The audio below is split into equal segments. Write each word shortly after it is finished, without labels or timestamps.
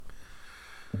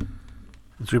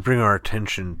As we bring our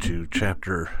attention to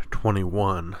chapter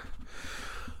 21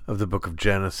 of the book of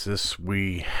Genesis,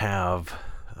 we have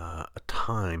a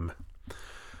time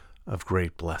of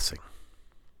great blessing.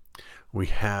 We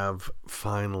have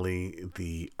finally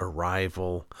the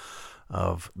arrival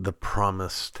of the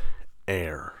promised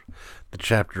heir. The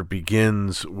chapter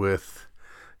begins with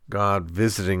God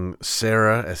visiting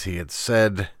Sarah as he had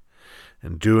said,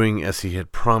 and doing as he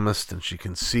had promised, and she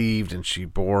conceived, and she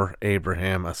bore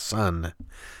Abraham a son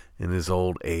in his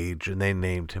old age, and they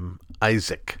named him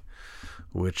Isaac,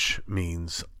 which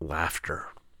means laughter.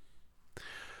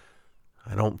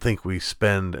 I don't think we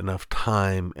spend enough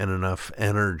time and enough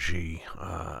energy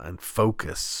and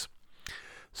focus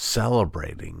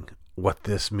celebrating what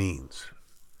this means,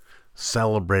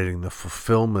 celebrating the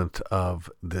fulfillment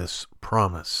of this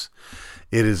promise.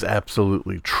 It is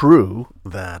absolutely true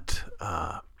that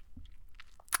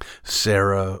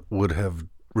Sarah would have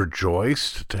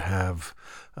rejoiced to have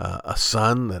a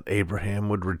son, that Abraham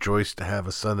would rejoice to have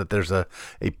a son, that there's a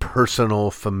personal,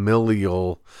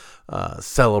 familial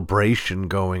celebration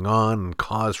going on and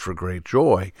cause for great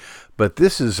joy. But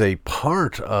this is a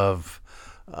part of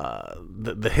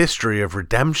the history of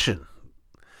redemption.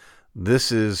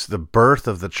 This is the birth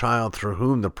of the child through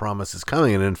whom the promise is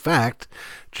coming. And in fact,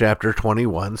 chapter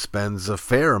 21 spends a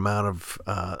fair amount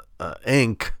of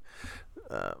ink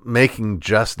making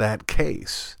just that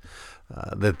case.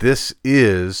 That this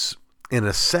is, in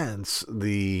a sense,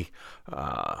 the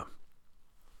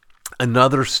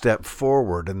another step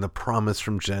forward in the promise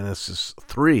from Genesis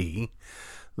 3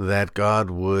 that God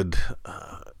would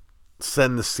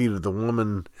send the seed of the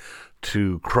woman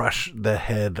to crush the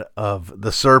head of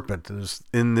the serpent. And it's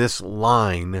in this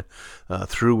line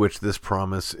through which this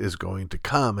promise is going to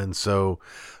come. And so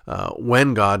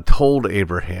when God told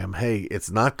Abraham, hey, it's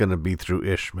not going to be through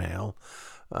Ishmael,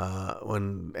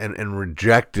 and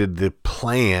rejected the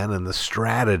plan and the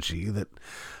strategy that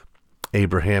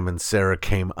Abraham and Sarah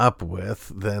came up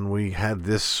with, then we had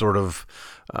this sort of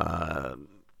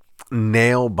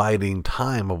nail-biting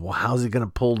time of, well, how's he going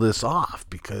to pull this off?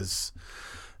 Because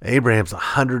Abraham's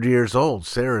 100 years old.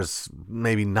 Sarah's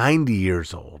maybe 90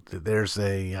 years old. There's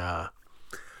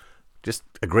just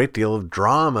a great deal of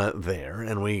drama there.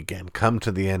 And we again come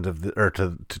to the end of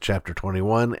to chapter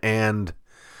 21, and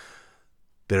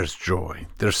there's joy,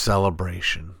 there's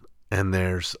celebration, and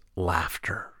there's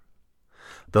laughter.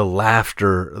 The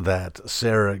laughter that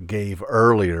Sarah gave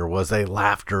earlier was a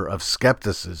laughter of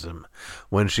skepticism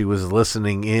when she was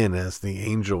listening in as the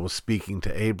angel was speaking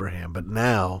to Abraham. But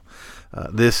now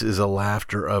this is a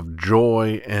laughter of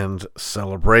joy and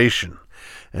celebration.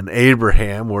 And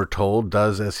Abraham, we're told,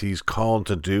 does as he's called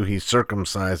to do. He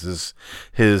circumcises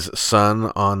his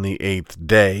son on the 8th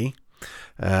day.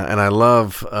 And I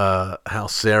love how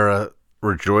Sarah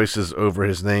rejoices over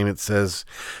his name. It says,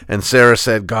 and Sarah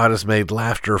said, God has made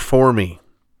laughter for me.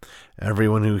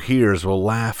 Everyone who hears will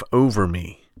laugh over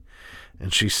me.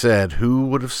 And she said, who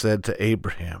would have said to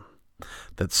Abraham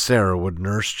that Sarah would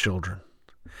nurse children?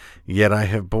 Yet I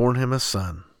have borne him a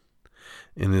son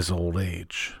in his old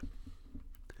age.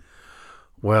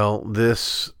 Well,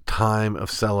 this time of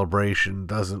celebration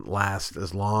doesn't last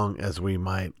as long as we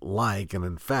might like. And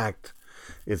in fact,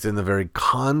 it's in the very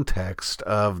context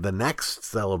of the next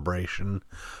celebration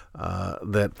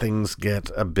that things get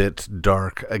a bit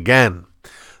dark again.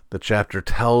 The chapter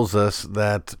tells us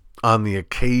that on the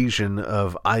occasion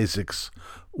of Isaac's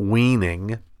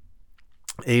weaning,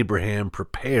 Abraham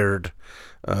prepared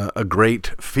a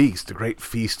great feast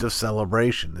of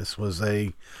celebration. This was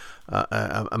a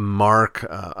mark,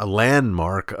 a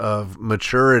landmark of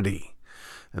maturity.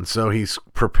 And so he's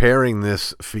preparing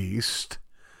this feast.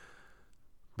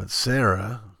 But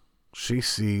Sarah, she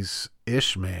sees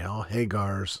Ishmael,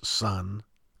 Hagar's son,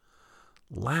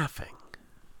 laughing.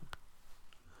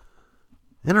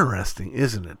 Interesting,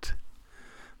 isn't it?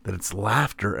 That it's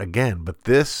laughter again, but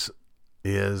this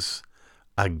is,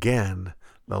 again,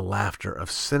 the laughter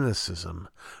of cynicism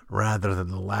rather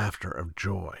than the laughter of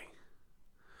joy.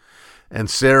 And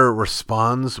Sarah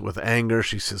responds with anger.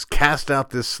 She says, cast out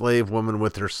this slave woman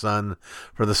with her son,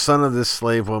 for the son of this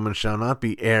slave woman shall not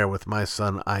be heir with my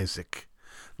son Isaac.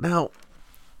 Now,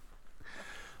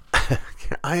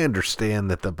 I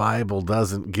understand that the Bible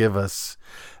doesn't give us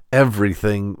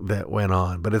everything that went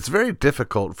on, but it's very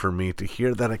difficult for me to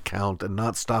hear that account and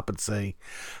not stop and say,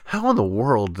 how in the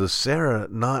world does Sarah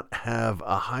not have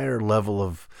a higher level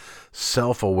of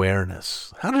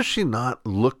self-awareness? How does she not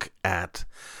look at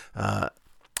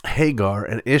Hagar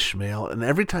and Ishmael, and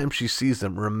every time she sees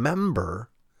them, remember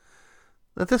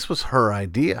that this was her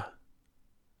idea,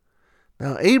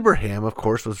 Now, Abraham, of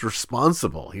course, was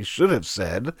responsible. He should have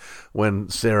said, when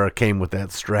Sarah came with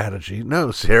that strategy, no,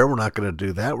 Sarah, we're not going to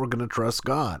do that. We're going to trust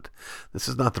God. This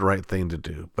is not the right thing to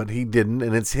do. But he didn't,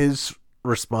 and it's his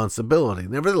responsibility.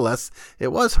 Nevertheless, it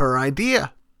was her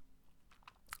idea.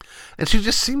 And she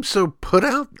just seemed so put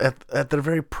out at their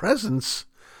very presence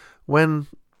when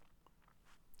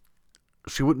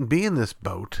she wouldn't be in this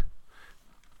boat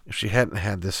if she hadn't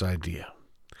had this idea.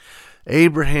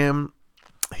 Abraham,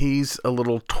 he's a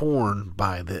little torn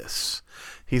by this.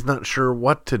 He's not sure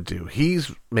what to do.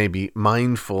 He's maybe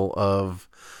mindful of,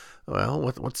 well,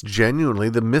 what's genuinely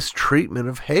the mistreatment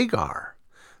of Hagar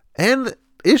and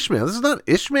Ishmael. This is not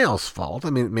Ishmael's fault. I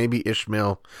mean, maybe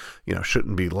Ishmael,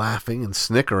 shouldn't be laughing and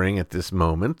snickering at this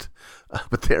moment,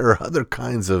 but there are other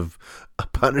kinds of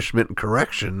punishment and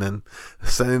correction than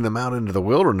sending them out into the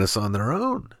wilderness on their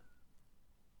own.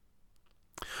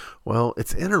 Well,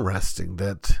 it's interesting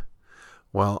that,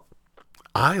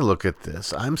 I look at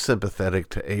this, I'm sympathetic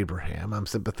to Abraham. I'm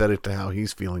sympathetic to how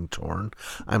he's feeling torn.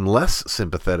 I'm less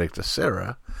sympathetic to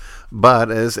Sarah.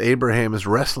 But as Abraham is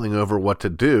wrestling over what to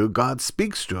do, God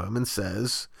speaks to him and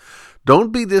says,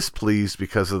 "Don't be displeased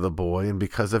because of the boy and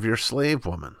because of your slave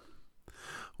woman.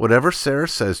 Whatever Sarah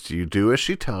says to you, do as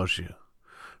she tells you.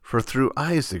 For through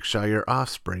Isaac shall your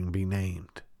offspring be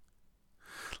named."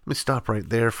 Let me stop right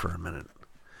there for a minute.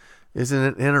 Isn't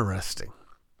it interesting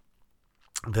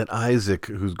that Isaac,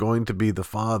 who's going to be the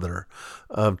father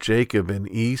of Jacob and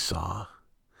Esau,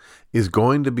 is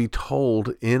going to be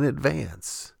told in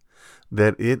advance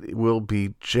that it will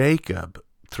be Jacob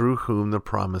through whom the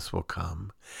promise will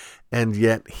come, and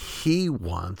yet he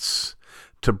wants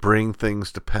to bring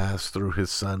things to pass through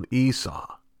his son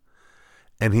Esau,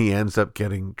 and he ends up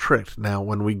getting tricked. Now,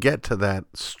 when we get to that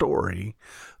story,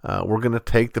 we're going to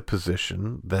take the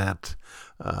position that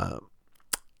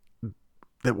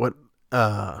what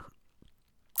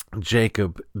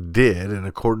Jacob did in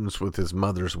accordance with his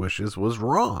mother's wishes was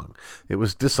wrong. It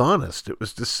was dishonest. It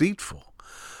was deceitful.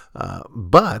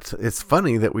 But it's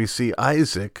funny that we see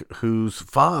Isaac, whose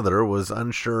father was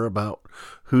unsure about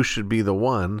who should be the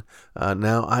one.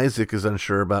 Now Isaac is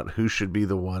unsure about who should be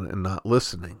the one and not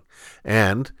listening.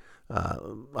 And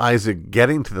Isaac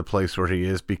getting to the place where he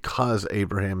is because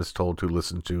Abraham is told to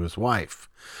listen to his wife.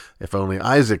 If only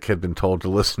Isaac had been told to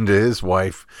listen to his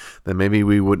wife, then maybe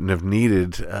we wouldn't have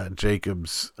needed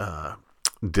Jacob's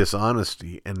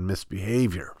dishonesty and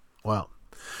misbehavior. Well,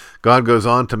 God goes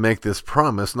on to make this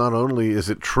promise. Not only is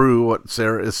it true what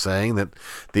Sarah is saying, that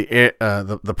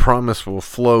the promise will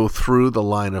flow through the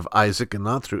line of Isaac and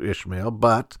not through Ishmael,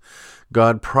 but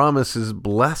God promises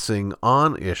blessing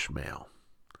on Ishmael.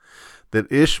 That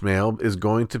Ishmael is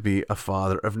going to be a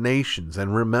father of nations.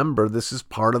 And remember, this is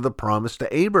part of the promise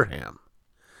to Abraham.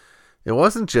 It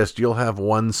wasn't just you'll have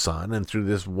one son, and through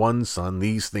this one son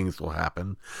these things will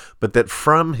happen, but that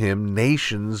from him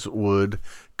nations would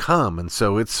come. And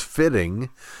so it's fitting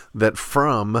that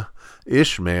from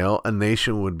Ishmael a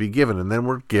nation would be given. And then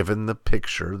we're given the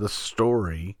picture, the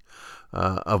story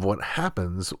of what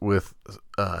happens with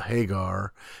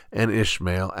Hagar and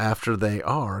Ishmael after they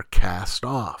are cast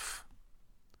off.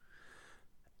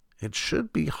 It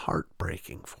should be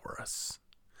heartbreaking for us.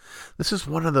 This is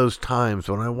one of those times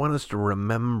when I want us to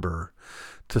remember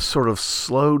to sort of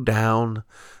slow down,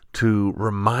 to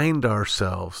remind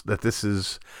ourselves that this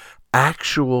is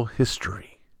actual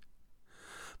history.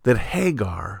 That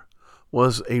Hagar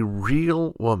was a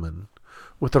real woman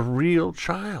with a real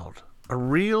child, a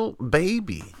real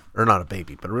baby, or not a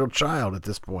baby, but a real child at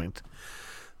this point,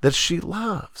 that she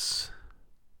loves.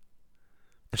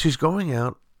 And she's going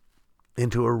out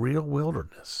into a real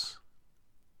wilderness.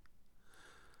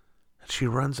 And she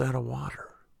runs out of water.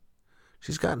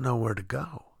 She's got nowhere to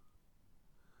go.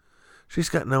 She's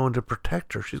got no one to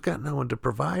protect her. She's got no one to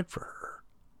provide for her.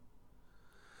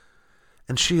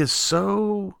 And she is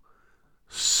so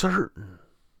certain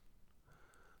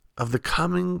of the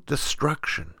coming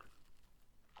destruction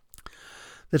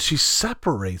that she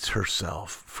separates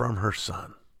herself from her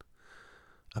son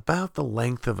about the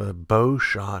length of a bow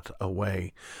shot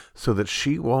away so that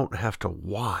she won't have to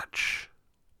watch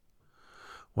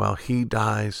while he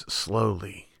dies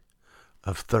slowly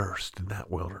of thirst in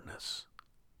that wilderness.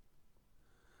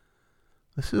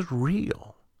 This is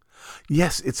real.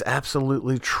 Yes, it's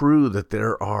absolutely true that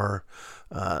there are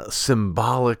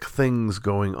symbolic things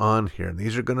going on here. And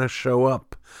these are going to show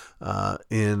up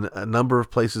in a number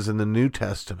of places in the New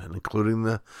Testament, including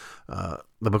the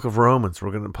book of Romans.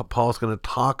 Paul's going to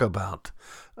talk about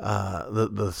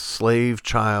the slave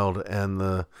child and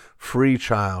the free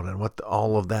child and what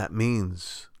all of that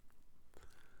means.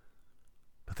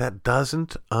 But that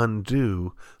doesn't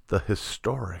undo the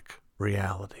historic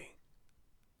reality.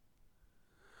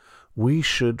 We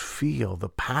should feel the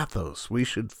pathos. We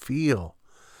should feel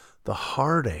the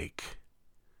heartache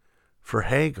for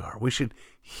Hagar. We should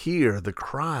hear the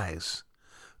cries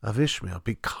of Ishmael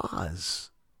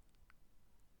because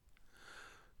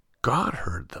God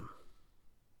heard them.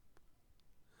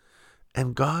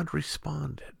 And God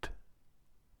responded.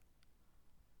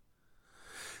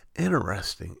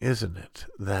 Interesting, isn't it,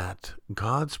 that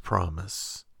God's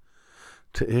promise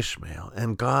to Ishmael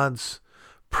and God's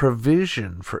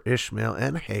provision for Ishmael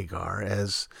and Hagar,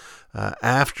 as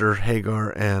after Hagar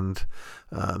and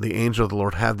the angel of the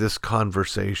Lord have this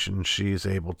conversation, she is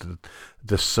able to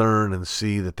discern and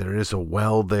see that there is a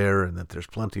well there and that there's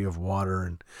plenty of water,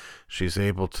 and she's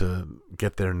able to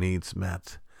get their needs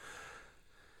met.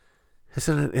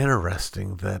 Isn't it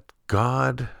interesting that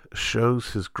God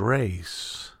shows his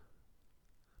grace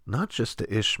not just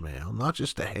to Ishmael, not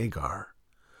just to Hagar,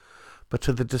 but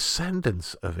to the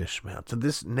descendants of Ishmael, to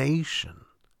this nation?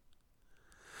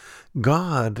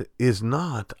 God is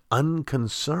not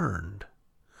unconcerned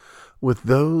with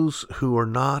those who are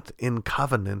not in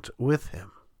covenant with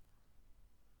him.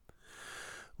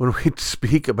 When we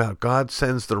speak about God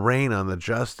sends the rain on the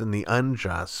just and the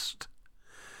unjust,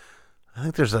 I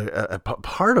think there's a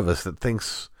part of us that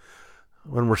thinks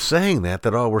when we're saying that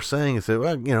all we're saying is that,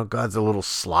 well, God's a little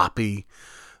sloppy.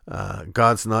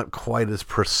 God's not quite as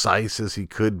precise as he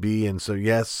could be. And so,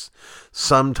 yes,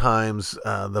 sometimes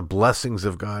the blessings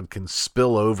of God can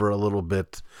spill over a little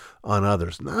bit on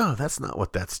others. No, that's not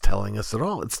what that's telling us at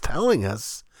all. It's telling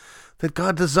us that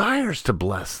God desires to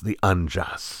bless the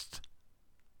unjust.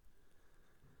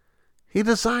 He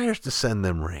desires to send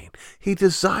them rain. He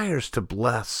desires to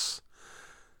bless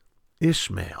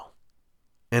Ishmael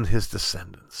and his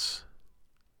descendants.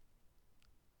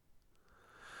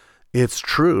 It's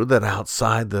true that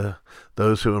outside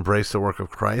those who embrace the work of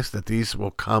Christ, that these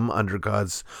will come under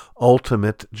God's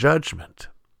ultimate judgment.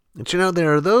 And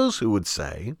there are those who would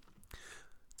say,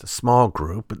 it's a small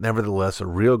group, but nevertheless a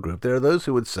real group, there are those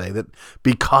who would say that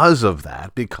because of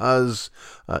that, because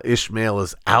Ishmael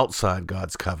is outside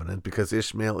God's covenant, because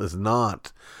Ishmael is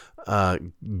not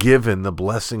given the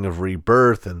blessing of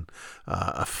rebirth and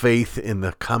a faith in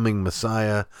the coming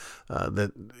Messiah,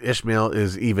 that Ishmael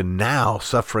is even now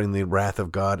suffering the wrath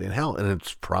of God in hell. And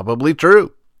it's probably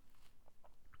true.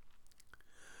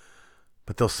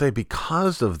 But they'll say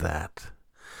because of that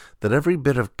every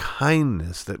bit of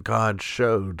kindness that God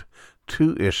showed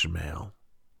to Ishmael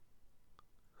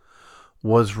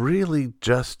was really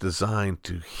just designed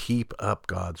to heap up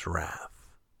God's wrath.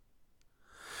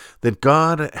 That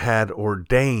God had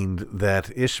ordained that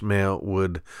Ishmael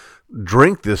would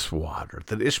drink this water,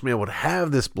 that Ishmael would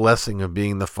have this blessing of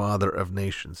being the father of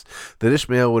nations, that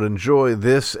Ishmael would enjoy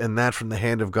this and that from the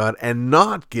hand of God and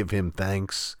not give him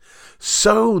thanks,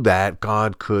 so that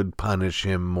God could punish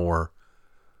him more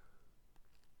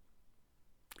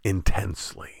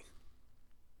intensely.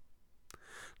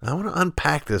 I want to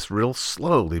unpack this real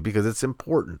slowly because it's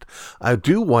important. I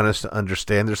do want us to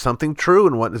understand there's something true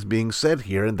in what is being said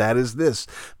here, and that is this,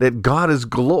 that God is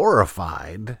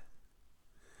glorified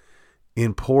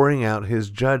in pouring out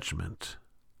his judgment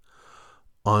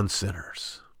on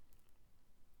sinners.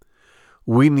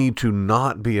 We need to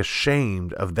not be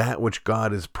ashamed of that which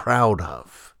God is proud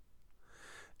of,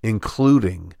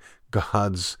 including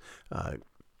God's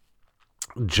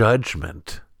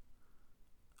judgment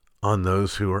on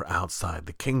those who are outside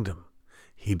the kingdom.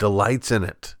 He delights in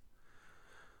it.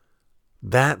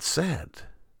 That said,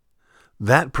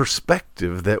 that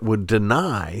perspective that would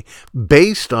deny,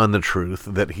 based on the truth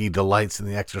that he delights in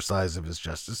the exercise of his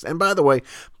justice, and by the way,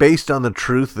 based on the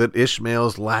truth that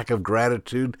Ishmael's lack of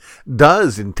gratitude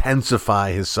does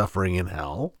intensify his suffering in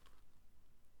hell,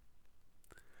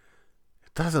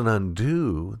 it doesn't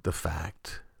undo the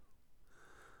fact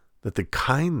that the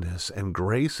kindness and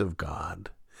grace of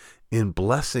God in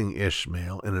blessing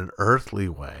Ishmael in an earthly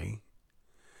way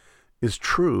is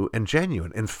true and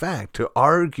genuine. In fact, to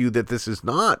argue that this is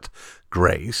not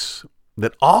grace,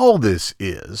 that all this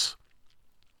is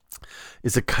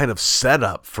a kind of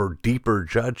setup for deeper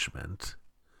judgment,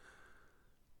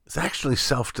 is actually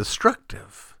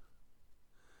self-destructive.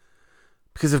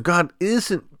 Because if God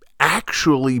isn't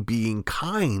actually being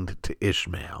kind to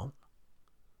Ishmael,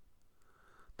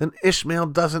 then Ishmael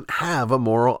doesn't have a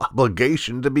moral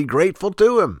obligation to be grateful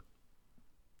to him.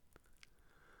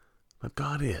 But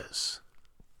God is.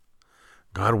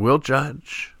 God will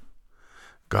judge.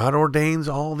 God ordains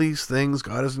all these things.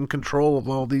 God is in control of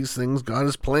all these things. God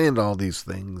has planned all these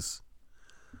things.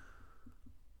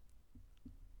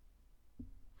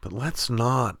 But let's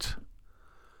not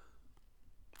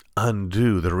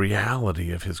undo the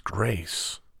reality of his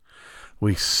grace.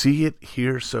 We see it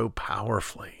here so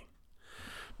powerfully.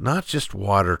 Not just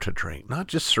water to drink, not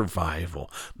just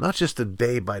survival, not just a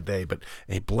day by day, but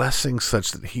a blessing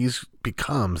such that he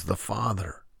becomes the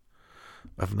father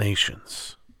of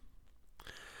nations.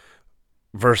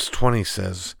 Verse 20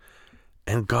 says,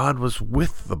 and God was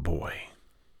with the boy.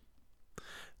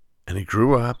 And he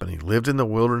grew up, and he lived in the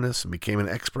wilderness and became an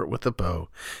expert with the bow.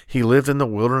 He lived in the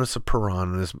wilderness of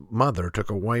Paran, and his mother took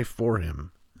a wife for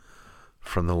him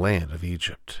from the land of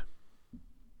Egypt.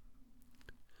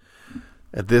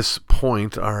 At this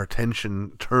point, our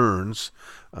attention turns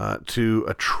to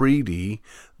a treaty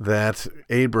that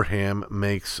Abraham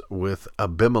makes with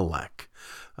Abimelech.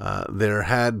 There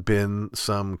had been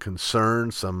some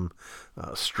concern, some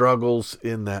struggles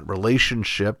in that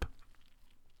relationship,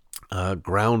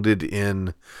 grounded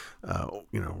in,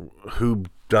 who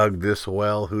dug this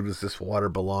well, who does this water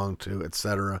belong to,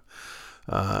 etc.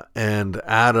 And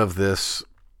out of this,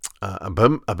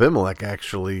 Abimelech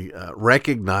actually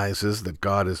recognizes that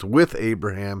God is with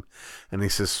Abraham, and he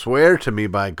says, swear to me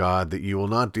by God that you will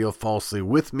not deal falsely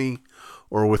with me,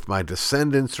 or with my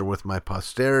descendants, or with my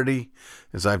posterity,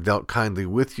 as I've dealt kindly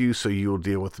with you, so you will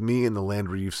deal with me in the land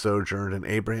where you've sojourned. And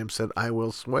Abraham said, I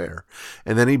will swear.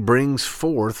 And then he brings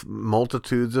forth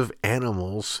multitudes of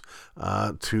animals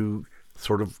to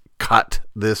sort of cut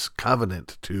this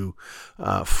covenant, to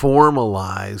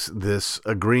formalize this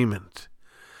agreement.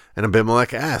 And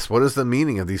Abimelech asked, what is the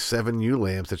meaning of these 7 ewe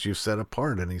lambs that you've set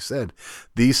apart? And he said,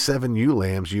 these 7 ewe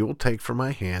lambs you will take from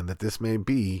my hand, that this may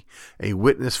be a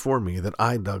witness for me that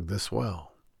I dug this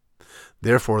well.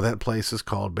 Therefore that place is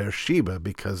called Beersheba,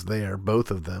 because there both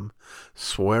of them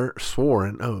swore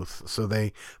an oath. So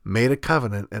they made a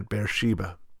covenant at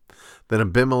Beersheba. Then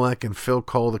Abimelech and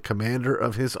Phicol, the commander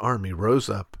of his army, rose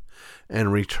up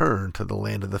and returned to the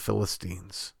land of the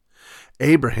Philistines.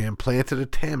 Abraham planted a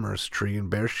tamarisk tree in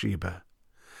Beersheba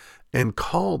and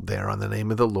called there on the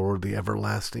name of the Lord, the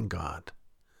everlasting God.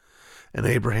 And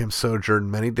Abraham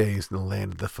sojourned many days in the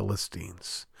land of the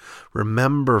Philistines.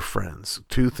 Remember, friends,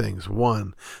 2 things.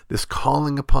 1, this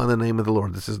calling upon the name of the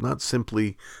Lord. This is not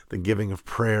simply the giving of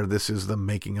prayer. This is the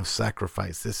making of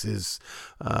sacrifice. This is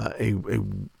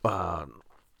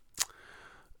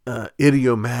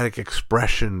idiomatic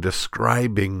expression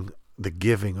describing the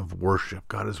giving of worship.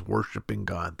 God is worshiping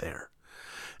God there.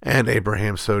 And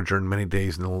Abraham sojourned many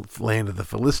days in the land of the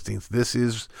Philistines. This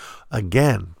is,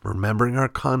 again, remembering our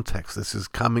context, this is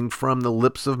coming from the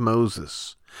lips of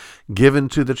Moses, given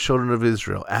to the children of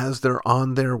Israel as they're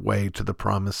on their way to the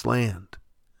promised land.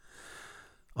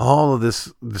 All of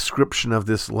this description of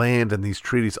this land and these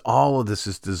treaties, all of this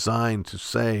is designed to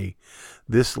say,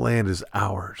 this land is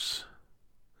ours.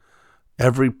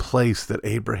 Every place that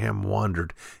Abraham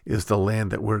wandered is the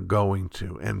land that we're going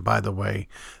to. And by the way,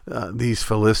 these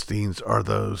Philistines are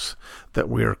those that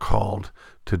we are called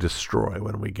to destroy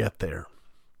when we get there.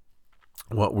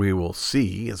 What we will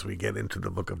see as we get into the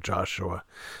book of Joshua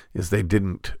is they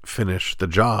didn't finish the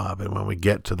job. And when we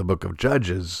get to the book of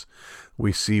Judges,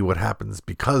 we see what happens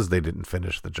because they didn't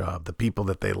finish the job. The people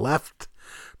that they left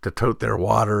to tote their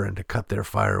water and to cut their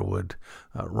firewood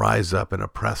rise up and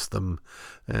oppress them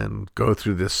and go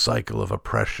through this cycle of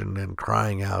oppression and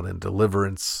crying out and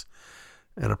deliverance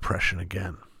and oppression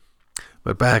again.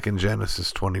 But back in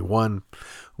Genesis 21,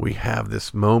 we have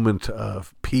this moment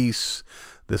of peace,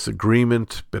 this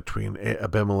agreement between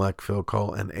Abimelech,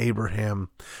 Phicol, and Abraham.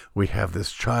 We have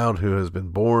this child who has been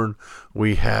born.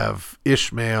 We have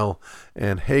Ishmael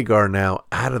and Hagar now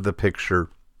out of the picture.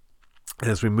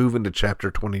 As we move into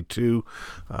chapter 22,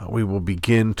 we will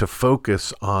begin to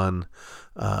focus on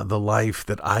the life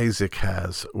that Isaac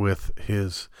has with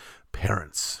his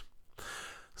parents.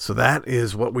 So that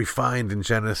is what we find in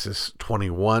Genesis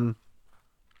 21.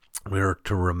 We are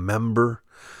to remember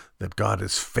that God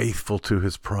is faithful to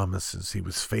his promises. He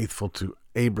was faithful to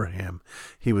Abraham.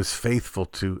 He was faithful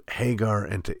to Hagar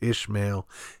and to Ishmael.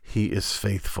 He is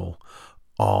faithful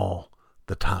all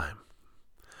the time.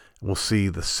 We'll see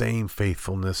the same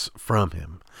faithfulness from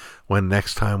him when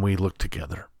next time we look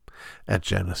together at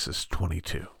Genesis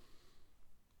 22.